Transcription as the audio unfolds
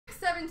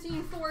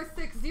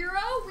17460,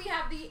 we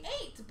have the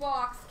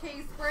 8-box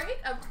case break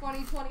of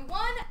 2021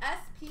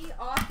 SP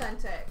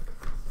Authentic.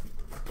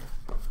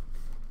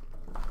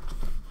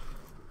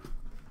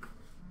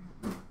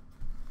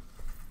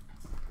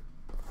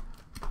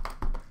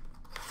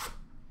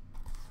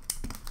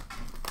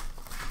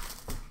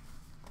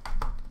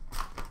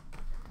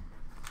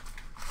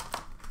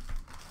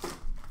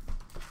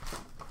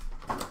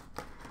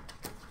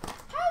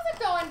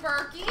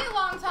 Berkey,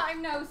 long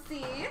time no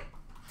see.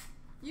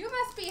 You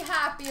must be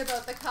happy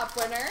about the cup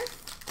winners.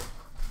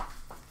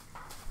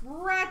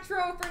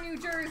 Retro for New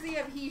Jersey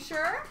of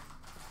Heischer.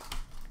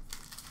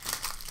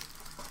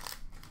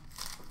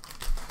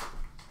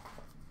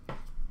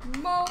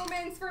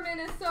 Moments for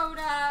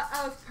Minnesota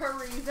of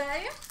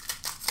Parise.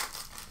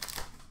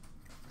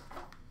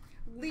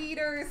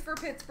 Leaders for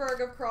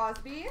Pittsburgh of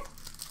Crosby.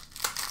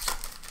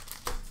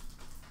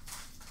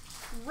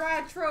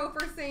 Retro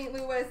for St.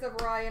 Louis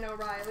of Ryan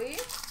O'Reilly.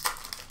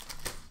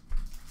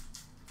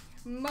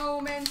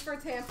 Moments for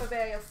Tampa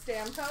Bay of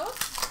Stamkos.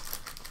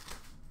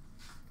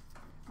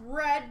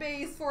 Red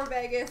base for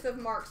Vegas of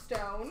Mark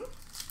Stone.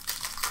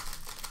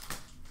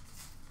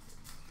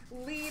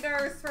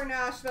 Leaders for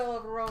Nashville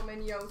of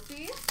Roman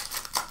Josi.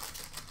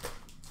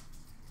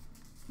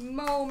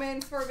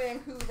 Moments for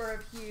Vancouver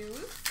of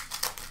Hughes.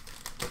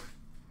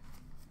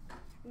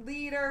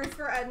 Leaders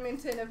for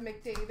Edmonton of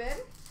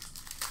McDavid.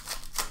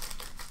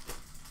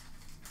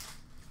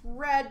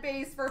 Red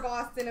base for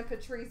Boston of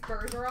Patrice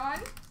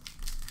Bergeron.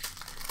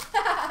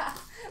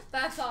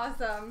 That's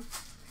awesome.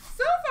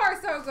 So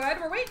far, so good.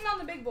 We're waiting on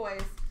the big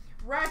boys.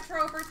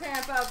 Retro for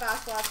Tampa of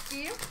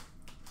Vasilevsky.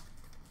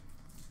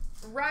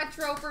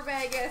 Retro for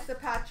Vegas of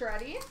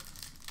Pacioretty.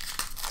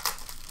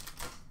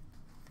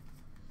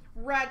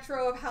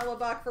 Retro of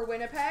Hellebuck for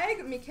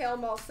Winnipeg. Mikhail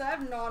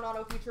Maltsev,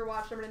 non-auto feature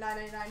watch number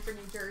 /999 for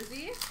New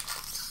Jersey.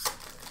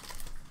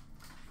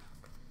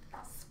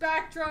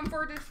 Spectrum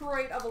for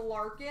Detroit of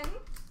Larkin.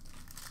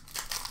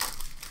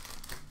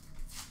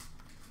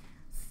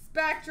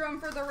 Spectrum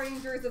for the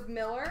Rangers of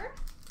Miller.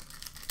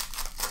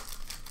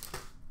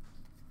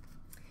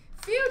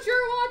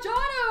 Future Watch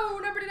Auto,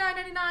 number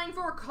 /999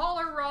 for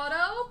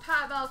Colorado,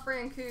 Pavel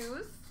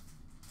Francouz.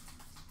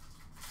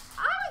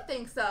 I would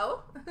think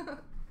so.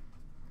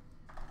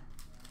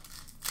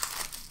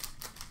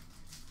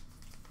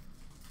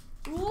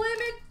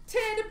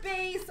 Limited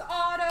base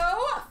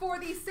auto for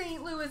the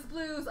St. Louis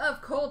Blues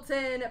of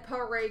Colton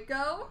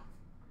Parayko.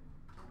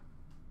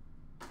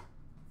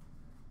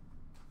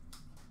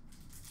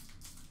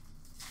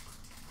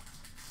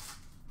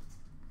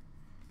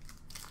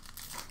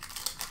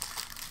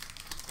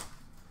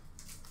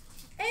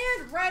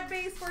 And red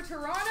base for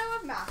Toronto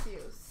of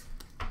Matthews.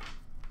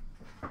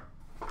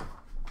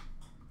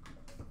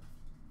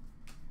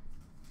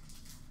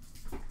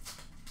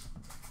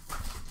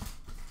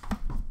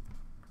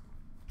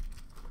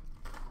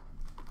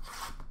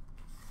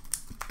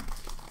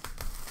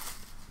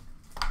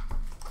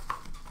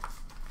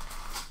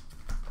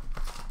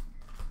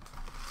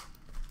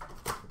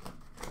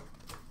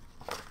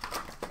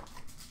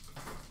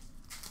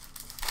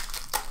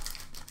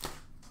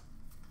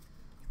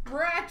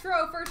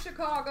 Retro for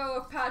Chicago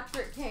of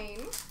Patrick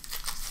Kane.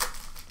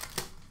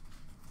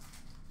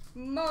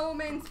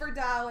 Moments for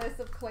Dallas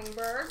of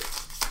Klingberg.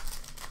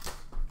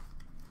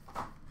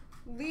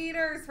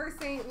 Leaders for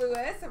St.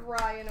 Louis of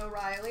Ryan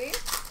O'Reilly.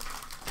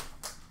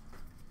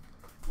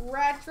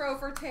 Retro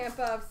for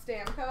Tampa of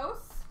Stamkos.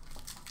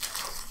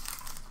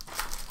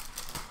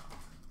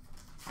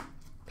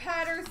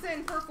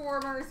 Pedersen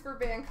Performers for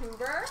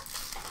Vancouver.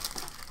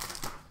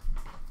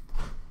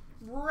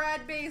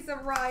 Red base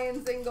of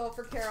Ryan Zingle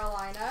for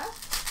Carolina.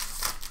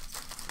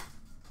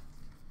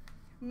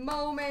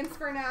 Moments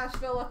for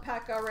Nashville of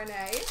Pekka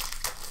Rinne.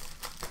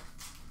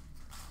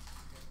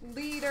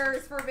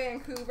 Leaders for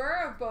Vancouver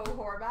of Bo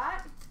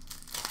Horvat.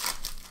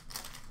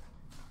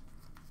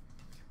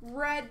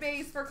 Red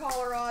base for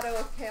Colorado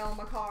of Cale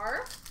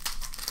Makar.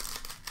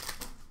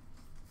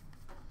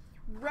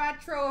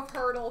 Retro of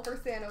Hurdle for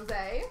San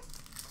Jose.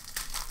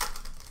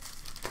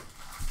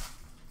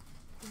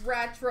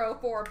 Retro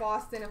for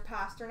Boston of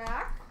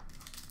Pasternak.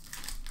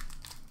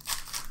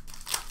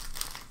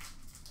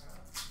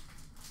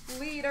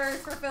 Leaders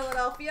for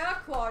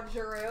Philadelphia, Claude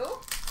Giroux.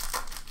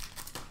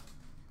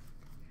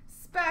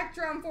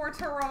 Spectrum for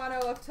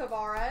Toronto of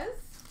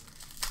Tavares.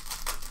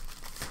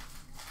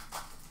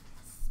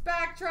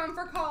 Spectrum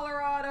for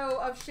Colorado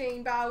of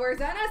Shane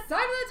Bowers. And a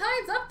Sign of the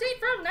Times update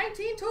from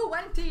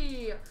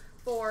 1920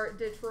 for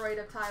Detroit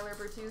of Tyler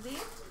Bertuzzi.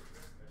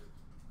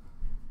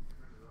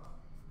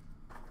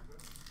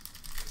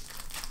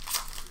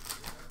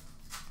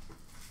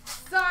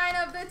 Sign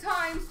of the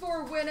Times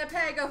for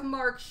Winnipeg of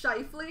Mark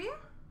Scheifele.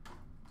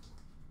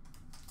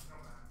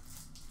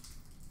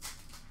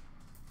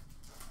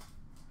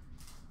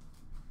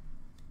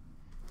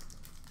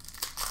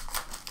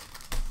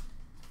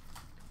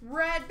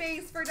 Red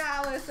base for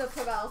Dallas of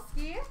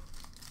Pavelski.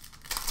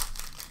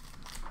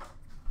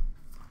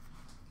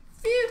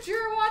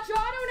 Future Watch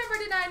Auto number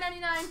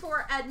 /999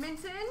 for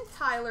Edmonton,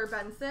 Tyler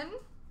Benson.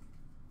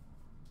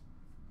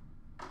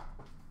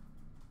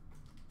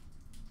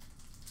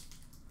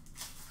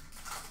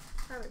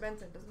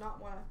 Benson does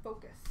not want to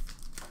focus.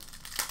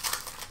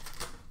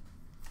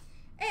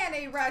 And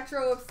a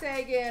retro of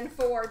Sagan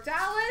for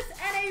Dallas.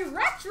 And a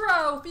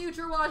retro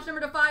Future Watch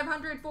number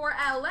 /500 for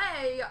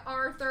LA,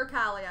 Arthur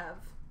Kaliev.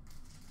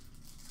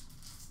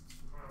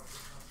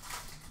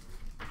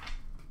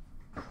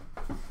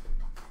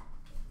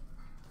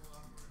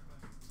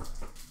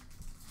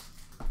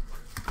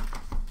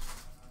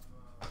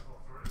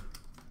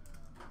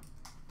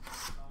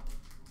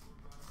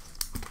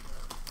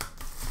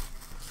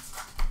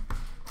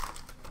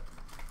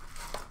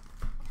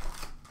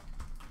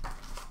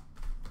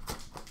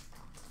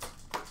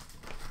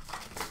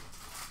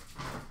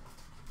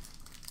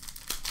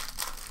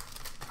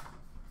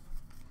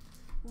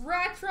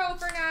 Retro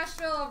for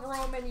Nashville of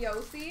Roman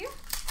Josi.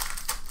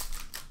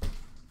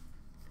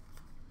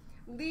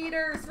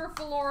 Leaders for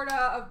Florida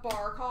of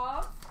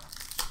Barkov.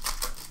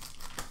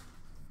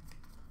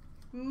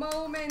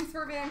 Moments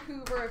for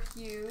Vancouver of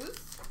Hughes.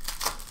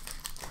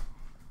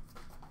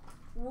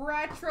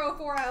 Retro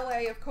for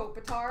LA of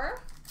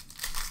Kopitar.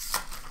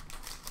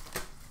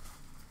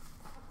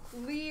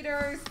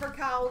 Leaders for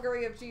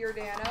Calgary of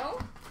Giordano.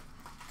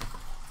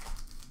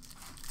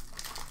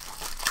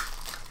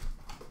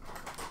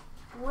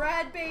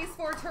 Red base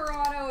for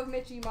Toronto of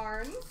Mitchie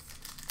Martins.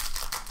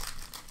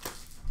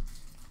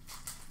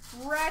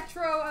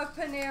 Retro of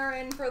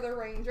Panarin for the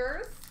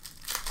Rangers.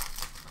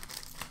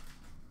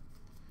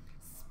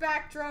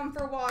 Spectrum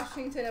for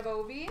Washington of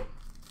Ovi.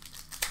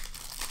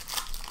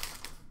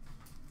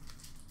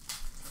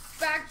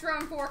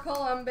 Spectrum for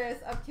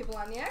Columbus of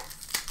Kiblaniak.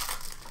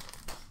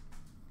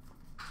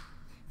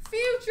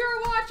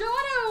 Future Watch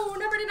Auto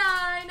number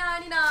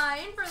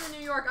 /999 for the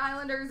New York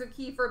Islanders of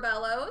Kiefer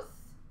Bellows.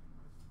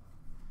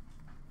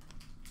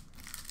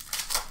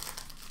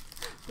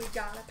 We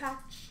got a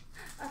patch.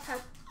 Oh, it's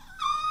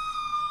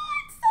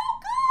so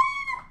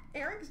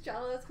good! Eric's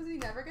jealous because he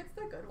never gets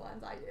the good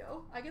ones. I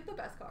do. I get the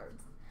best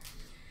cards.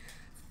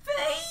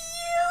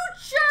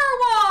 Future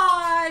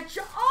Watch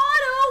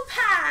Auto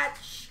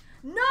Patch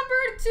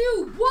number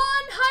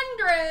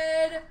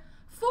 /100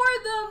 for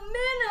the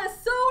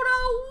Minnesota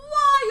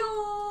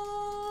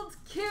Wild,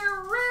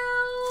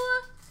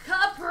 Kirill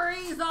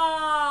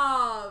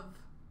Kaprizov.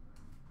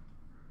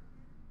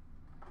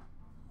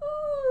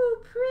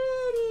 Ooh,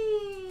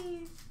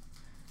 pretty.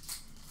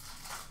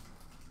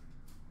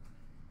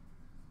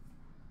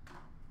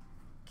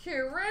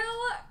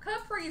 Kirill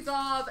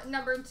Kaprizov,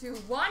 number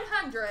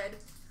 /100,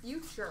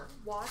 Future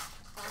Watch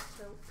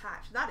Auto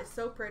Patch. That is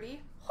so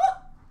pretty.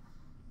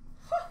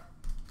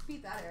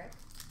 Beat that, Eric.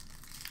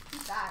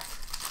 Beat that.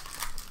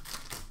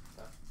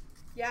 So,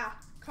 yeah,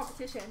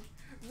 competition.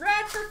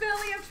 Red for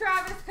Philly of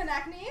Travis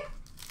Konechny.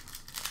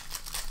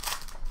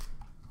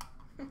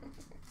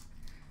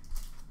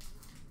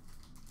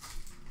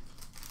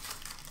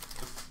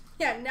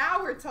 Yeah,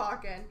 now we're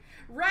talking.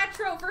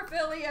 Retro for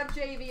Philly of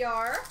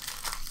JVR.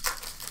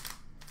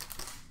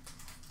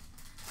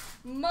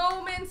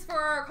 Moments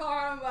for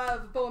Colorado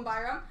of Bowen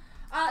Byram.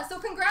 So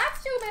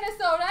congrats to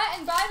Minnesota,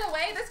 and by the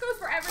way, this goes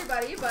for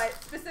everybody, but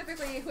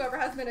specifically whoever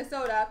has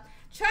Minnesota.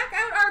 Check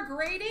out our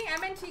grading,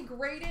 MNT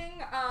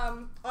grading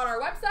on our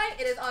website.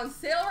 It is on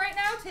sale right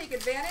now. Take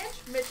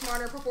advantage. Mitch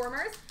Marner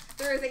Performers.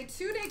 There is a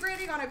 2-day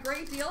grading on a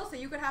great deal, so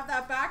you could have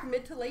that back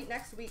mid to late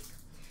next week.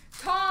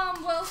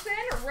 Tom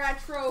Wilson,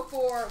 retro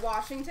for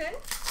Washington.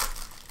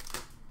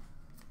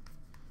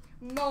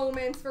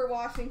 Moments for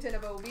Washington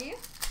of Obi.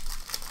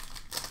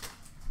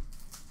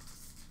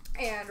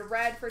 And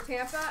red for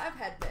Tampa of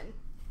Hedman.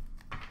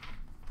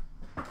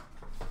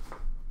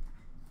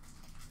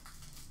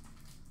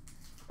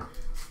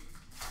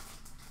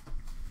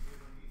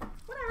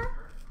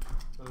 Whatever.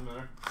 Doesn't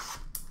matter.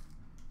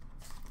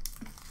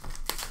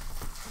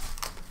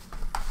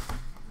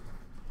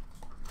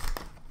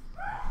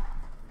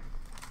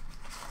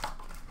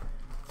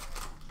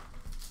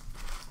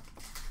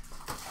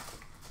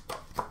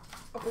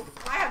 Oh,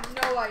 I have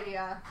no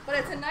idea. But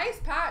it's a nice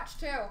patch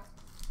too.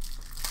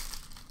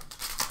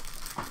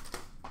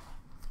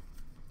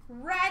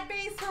 Red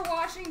base for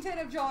Washington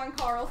of John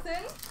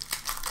Carlson.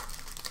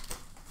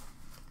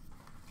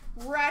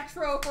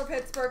 Retro for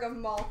Pittsburgh of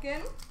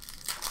Malkin.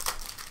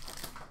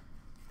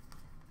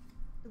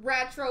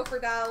 Retro for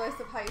Dallas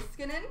of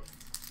Heiskanen.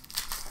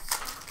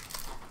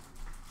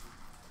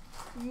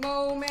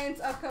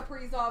 Moments of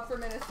Kaprizov for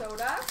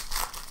Minnesota.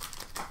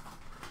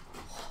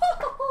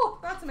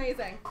 That's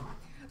amazing.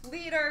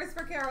 Leaders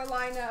for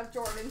Carolina of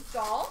Jordan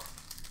Staal.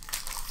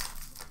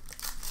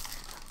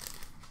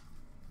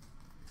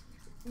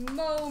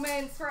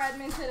 Moments for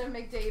Edmonton of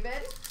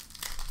McDavid.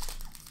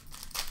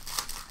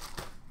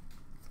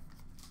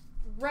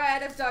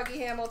 Red of Dougie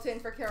Hamilton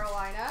for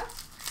Carolina.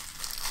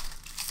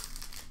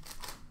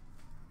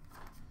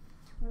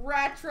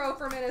 Retro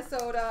for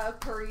Minnesota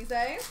of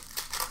Parise.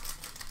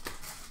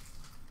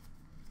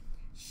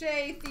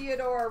 Shea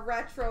Theodore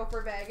retro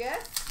for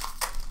Vegas.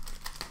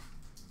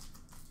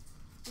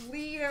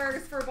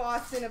 Leaders for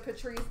Boston of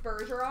Patrice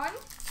Bergeron.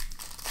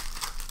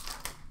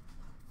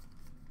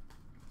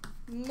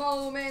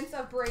 Moments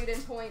of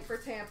Braden Point for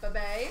Tampa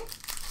Bay.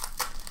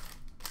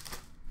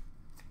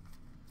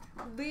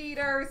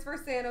 Leaders for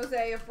San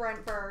Jose of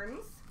Brent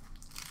Burns.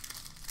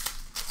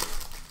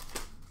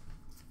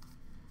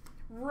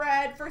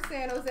 Red for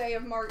San Jose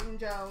of Martin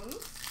Jones.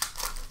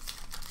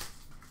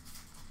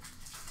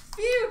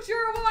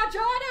 Future Watch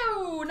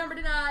Auto, number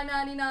to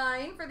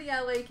 999 for the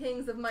LA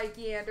Kings of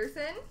Mikey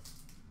Anderson.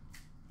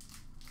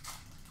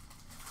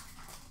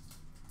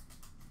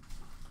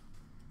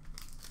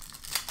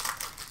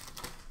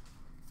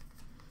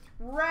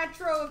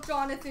 Retro of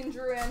Jonathan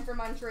Drouin for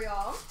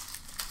Montreal.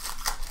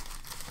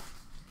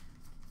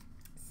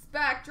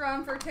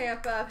 Spectrum for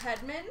Tampa of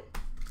Hedman.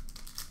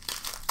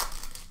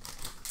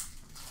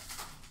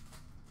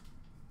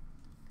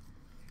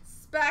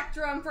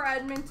 Spectrum for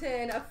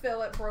Edmonton of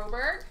Philip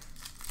Broberg.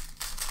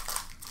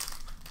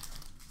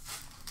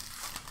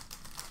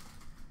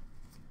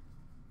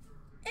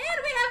 And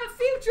we have a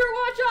Future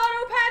Watch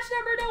Auto patch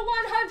number to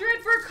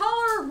 100 for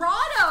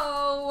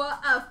Colorado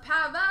of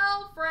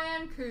Pavel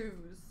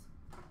Francouz.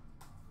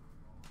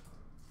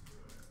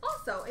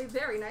 Also a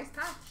very nice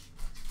patch.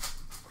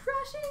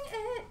 Crushing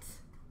it.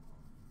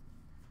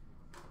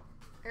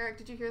 Eric,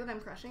 did you hear that I'm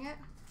crushing it?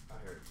 I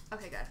heard.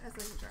 Okay, good. I was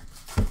making sure.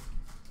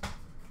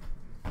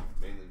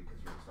 Mainly because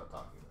you were stopped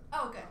talking about it.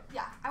 Oh, good.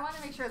 Yeah, I want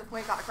to make sure the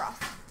point got across.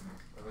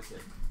 Okay.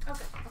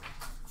 Okay.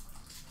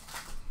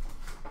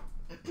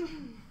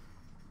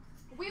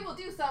 We will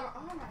do some.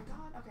 Oh my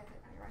god. Okay, put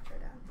your retro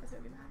down. That's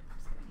gonna be mad. I'm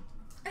just kidding.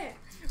 Okay.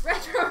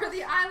 Retro for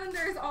the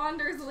Islanders,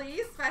 Anders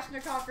Lee,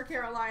 Svechnikov for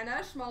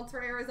Carolina, Schmaltz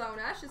for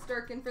Arizona,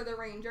 Shesterkin for the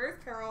Rangers,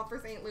 Carroll for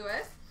St.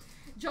 Louis,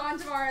 John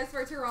Tavares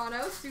for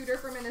Toronto, Suter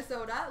for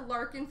Minnesota,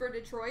 Larkin for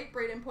Detroit,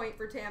 Braden Point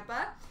for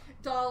Tampa,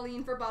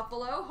 Dahlin for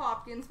Buffalo,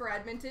 Hopkins for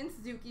Edmonton,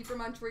 Suzuki for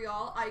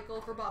Montreal,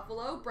 Eichel for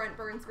Buffalo, Brent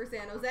Burns for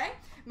San Jose,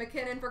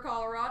 McKinnon for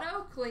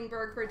Colorado,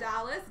 Klingberg for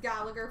Dallas,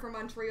 Gallagher for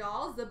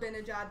Montreal,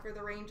 Zabinajad for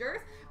the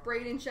Rangers,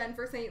 Braden Shen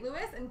for St.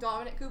 Louis, and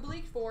Dominic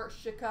Kubalik for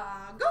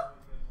Chicago.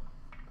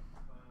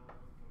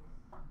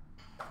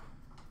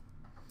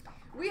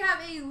 We have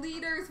a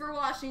Leaders for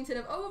Washington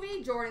of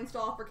Ovi, Jordan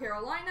Stahl for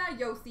Carolina,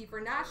 Yossi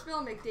for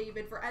Nashville,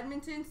 McDavid for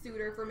Edmonton,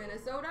 Suter for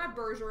Minnesota,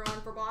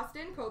 Bergeron for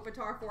Boston,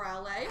 Kopitar for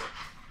LA,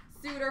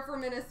 Suter for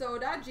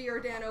Minnesota,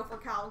 Giordano for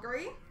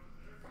Calgary,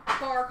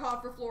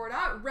 Barkov for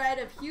Florida, Red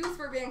of Hughes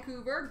for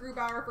Vancouver,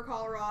 Grubauer for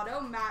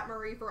Colorado, Matt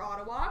Murray for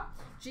Ottawa,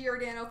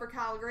 Giordano for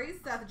Calgary,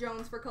 Seth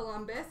Jones for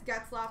Columbus,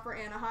 Getzlaf for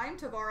Anaheim,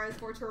 Tavares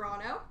for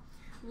Toronto,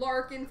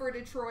 Larkin for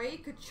Detroit,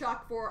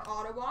 Kachuk for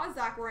Ottawa,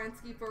 Zach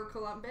Werenski for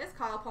Columbus,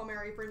 Kyle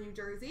Palmieri for New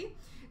Jersey,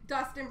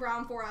 Dustin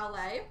Brown for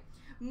LA.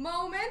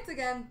 Moment,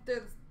 again,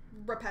 the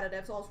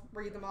repetitive, so I'll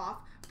read them off.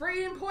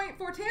 Braden Point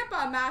for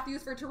Tampa,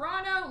 Matthews for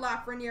Toronto,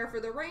 Lafreniere for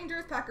the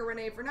Rangers, Pekka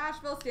Rinne for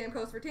Nashville,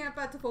 Stamkos for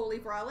Tampa, Toffoli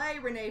for LA,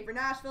 Rinne for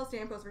Nashville,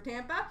 Stamkos for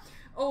Tampa,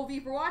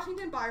 Ovi for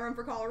Washington, Byram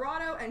for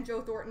Colorado, and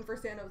Joe Thornton for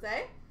San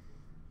Jose.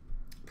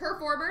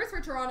 Performers for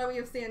Toronto, we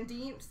have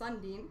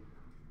Sundin,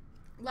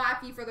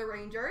 Laffy for the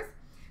Rangers.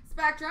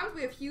 Spectrums,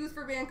 we have Hughes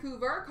for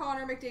Vancouver,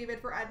 Connor McDavid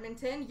for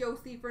Edmonton,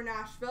 Yossi for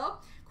Nashville,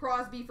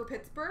 Crosby for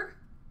Pittsburgh.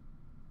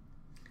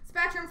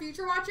 Spectrum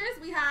Future Watches,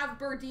 we have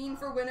Berdine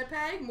for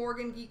Winnipeg,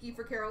 Morgan Geeky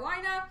for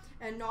Carolina,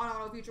 and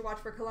non-auto Future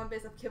Watch for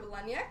Columbus of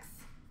Kivalenieks.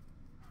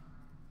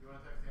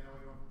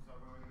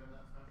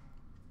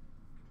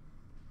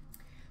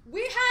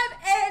 We have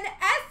an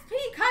SP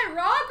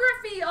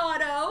Chirography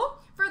auto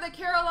for the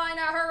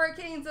Carolina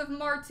Hurricanes of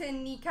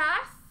Martin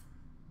Nikas.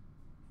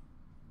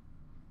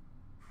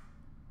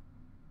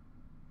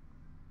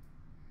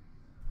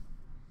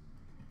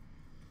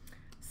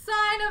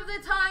 Sign of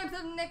the Times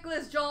of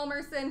Nicholas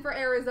Hjalmarsson for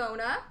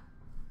Arizona.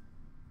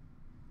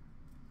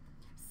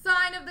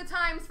 Sign of the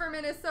Times for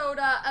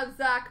Minnesota of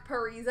Zach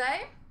Parise.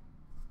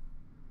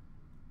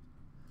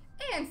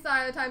 And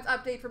Sign of the Times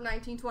update from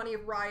 1920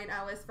 of Ryan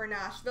Ellis for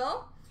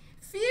Nashville.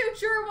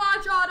 Future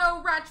Watch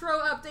Auto Retro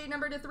update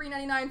number to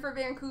 399 for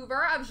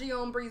Vancouver of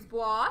Guillaume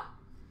Brisebois.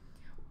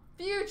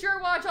 Future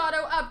Watch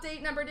Auto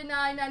update number to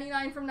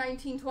 999 from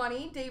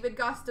 1920, David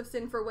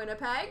Gustafson for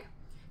Winnipeg.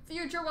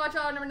 Future Watch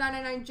Auto number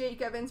 999,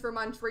 Jake Evans for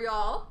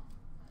Montreal.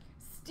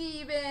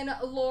 Steven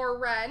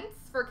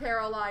Lorentz for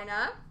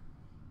Carolina.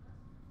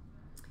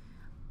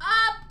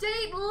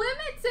 Update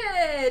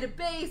Limited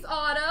Base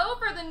Auto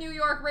for the New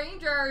York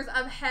Rangers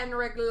of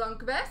Henrik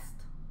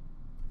Lundqvist.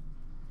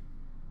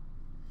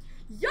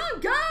 Young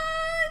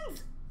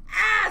Guns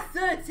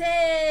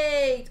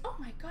Acetate! Oh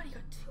my god, he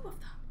got two of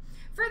them.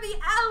 For the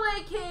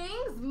LA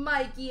Kings,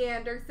 Mikey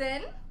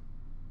Anderson.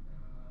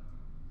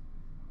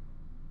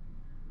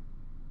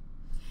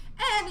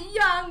 And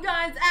Young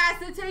Guns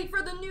Acetate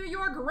for the New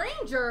York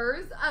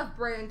Rangers of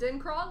Brandon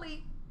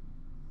Crawley.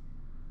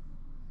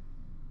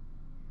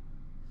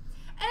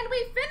 And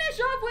we finish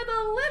off with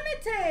a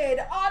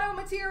limited auto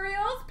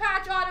materials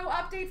patch auto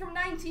update from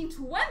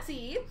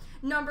 1920,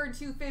 number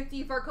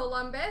 250 for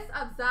Columbus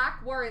of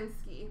Zach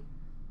Werenski.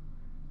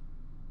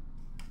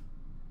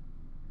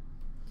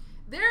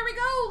 There we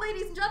go,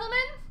 ladies and gentlemen.